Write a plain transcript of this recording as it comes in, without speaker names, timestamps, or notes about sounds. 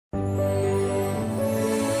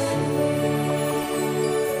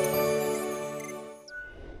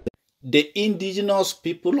The Indigenous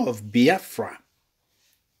People of Biafra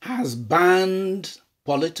has banned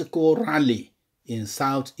political rally in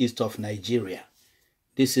southeast of Nigeria.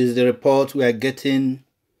 This is the report we are getting,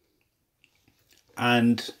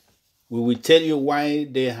 and we will tell you why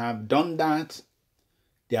they have done that.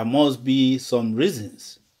 There must be some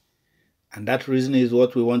reasons, and that reason is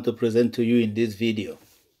what we want to present to you in this video.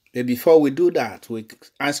 But before we do that, we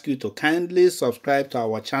ask you to kindly subscribe to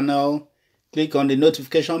our channel, click on the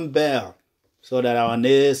notification bell so that our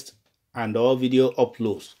next and all video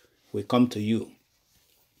uploads will come to you.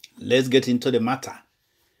 Let's get into the matter.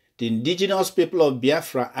 The Indigenous People of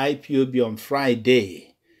Biafra, Ipob, on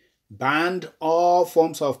Friday banned all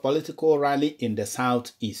forms of political rally in the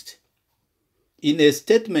southeast. In a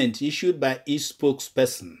statement issued by its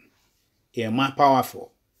spokesperson, Emma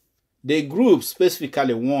Powerful, the group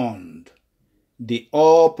specifically warned the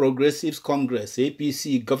All Progressives Congress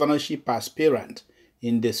APC governorship aspirant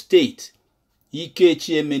in the state,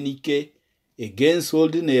 Ikechi Emenike, against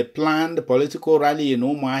holding a planned political rally in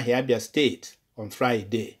Umuahia, Abia State on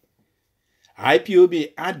Friday.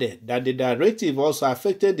 Ipob added that the directive also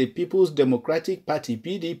affected the People's Democratic Party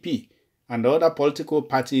 (PDP) and other political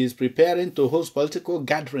parties preparing to host political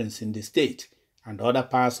gatherings in the state and other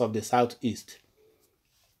parts of the southeast.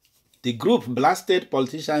 The group blasted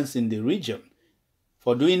politicians in the region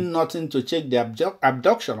for doing nothing to check the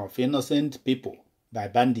abduction of innocent people by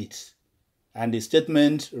bandits, and the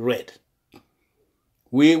statement read,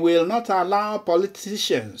 "We will not allow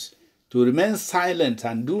politicians to remain silent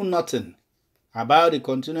and do nothing about the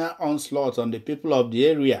continual onslaught on the people of the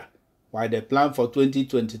area while they plan for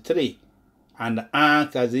 2023 and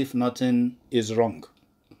act as if nothing is wrong.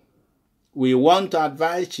 We want to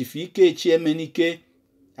advise Chief Ikechi Emenike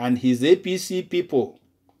and his APC people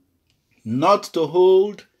not to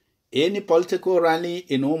hold any political rally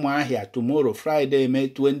in Umuahia tomorrow, Friday, May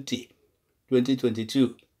 20,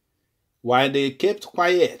 2022, while they kept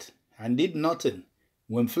quiet and did nothing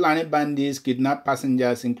when Fulani bandits kidnapped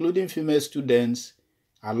passengers, including female students,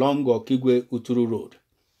 along Okigwe Uturu Road.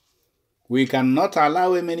 We cannot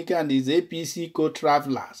allow Emenike and his APC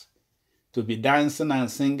co-travelers to be dancing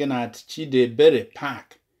and singing at Chidebere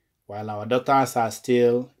Park while our daughters are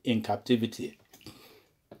still in captivity.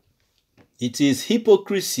 It is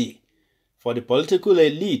hypocrisy for the political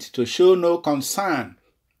elite to show no concern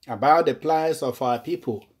about the plight of our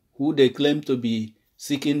people who they claim to be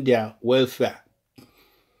seeking their welfare.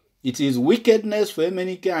 It is wickedness for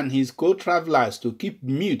Emenike and his co-travelers to keep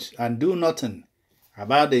mute and do nothing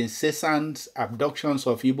about the incessant abductions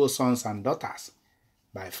of Igbo sons and daughters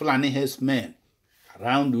by Fulani herdsmen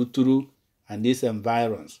around Uturu and its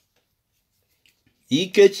environs.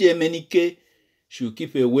 Ikechi Emenike should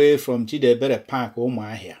keep away from Chidebere Park,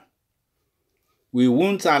 Umuahia. We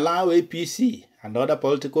won't allow APC and other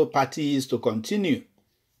political parties to continue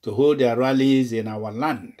to hold their rallies in our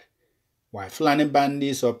land, while Fulani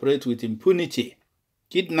bandits operate with impunity,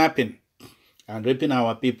 kidnapping and raping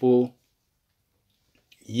our people,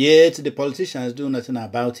 yet the politicians do nothing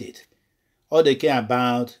about it. All they care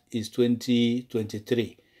about is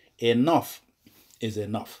 2023. Enough is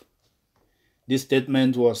enough." This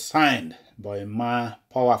statement was signed by Emma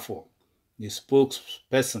Powerful, the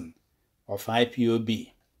spokesperson of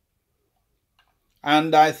Ipob.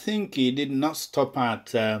 And I think he did not stop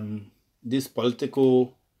at this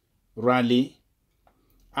political rally.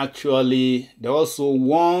 Actually, they also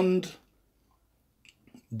warned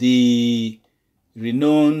the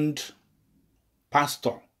renowned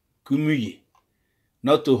pastor, Umuahia,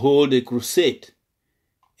 not to hold a crusade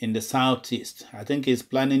in the southeast. I think he's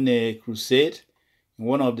planning a crusade in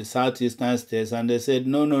one of the southeastern states, and they said,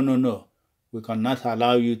 no, we cannot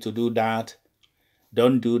allow you to do that.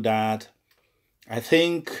 Don't do that. I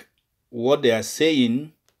think what they are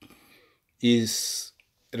saying is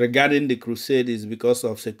regarding the crusade is because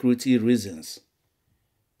of security reasons,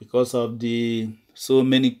 because of the so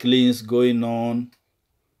many killings going on,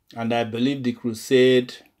 and I believe the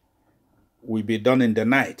crusade will be done in the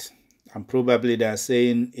night. And probably they are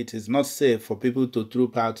saying it is not safe for people to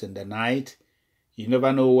troop out in the night. You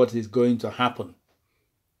never know what is going to happen.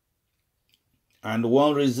 And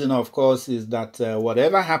one reason, of course, is that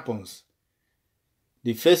whatever happens,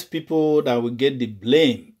 the first people that will get the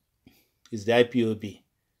blame is the Ipob.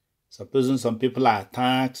 Supposing some people are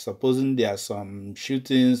attacked, supposing there are some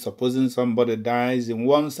shootings, supposing somebody dies in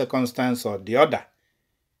one circumstance or the other,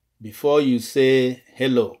 before you say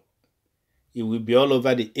hello, it will be all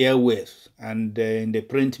over the airwaves and in the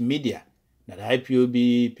print media that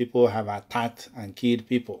Ipob people have attacked and killed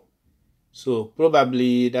people. So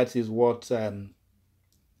probably that is what the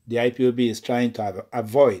Ipob is trying to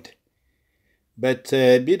avoid. But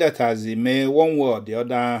be that as it may, one way or the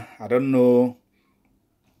other, I don't know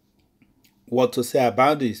what to say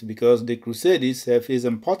about this, because the crusade itself is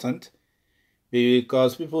important,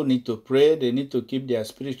 because people need to pray, they need to keep their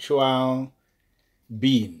spiritual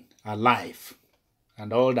being alive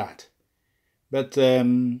and all that. But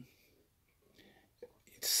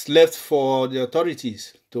it's left for the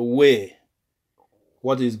authorities to weigh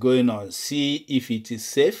what is going on, see if it is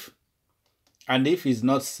safe, and if it's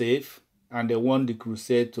not safe and they want the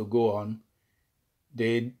crusade to go on,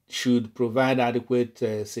 they should provide adequate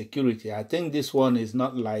security. I think this one is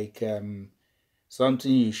not like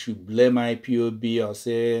something you should blame IPOB or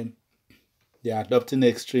say they are adopting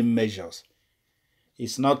extreme measures.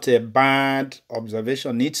 It's not a bad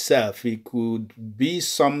observation itself. It could be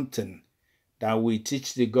something that will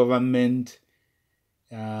teach the government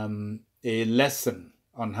a lesson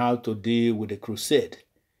on how to deal with the crusade.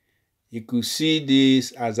 You could see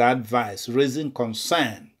this as advice, raising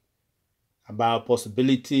concern about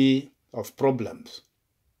possibility of problems.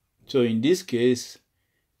 So in this case,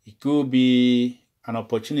 it could be an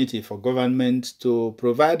opportunity for government to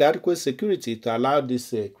provide adequate security to allow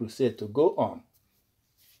this crusade to go on.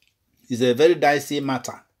 It's a very dicey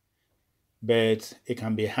matter, but it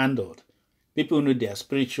can be handled. People need their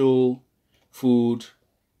spiritual food,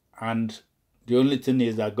 and the only thing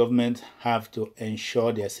is that government have to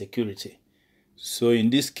ensure their security. So in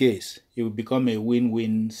this case, it will become a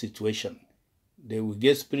win-win situation. They will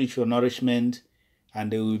get spiritual nourishment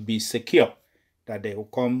and they will be secure that they will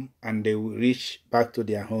come and they will reach back to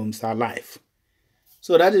their homes alive.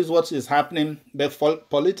 So that is what is happening. The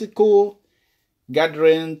political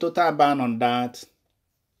gathering, total ban on that.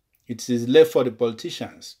 It is left for the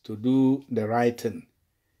politicians to do the right thing.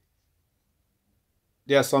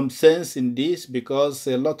 There's some sense in this because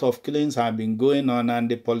a lot of killings have been going on and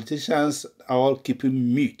the politicians are all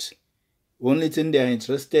keeping mute. Only thing they are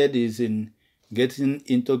interested is in getting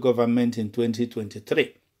into government in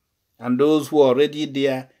 2023. And those who are already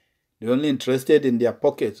there, they're only interested in their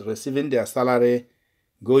pockets, receiving their salary,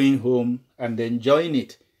 going home and enjoying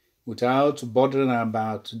it without bothering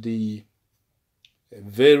about the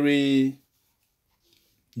very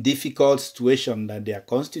difficult situation that their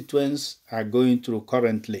constituents are going through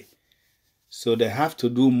currently. So they have to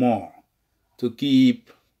do more to keep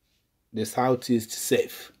the Southeast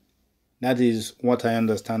safe. That is what I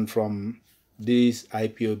understand from this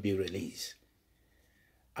IPOB release.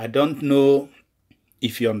 I don't know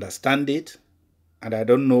if you understand it, and I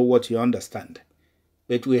don't know what you understand,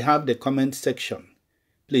 but we have the comment section.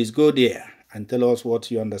 Please go there and tell us what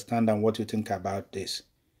you understand and what you think about this.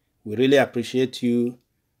 We really appreciate you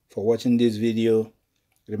for watching this video.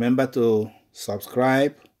 Remember to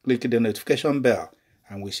subscribe, click the notification bell,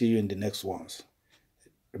 and we'll see you in the next ones.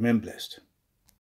 Remain blessed.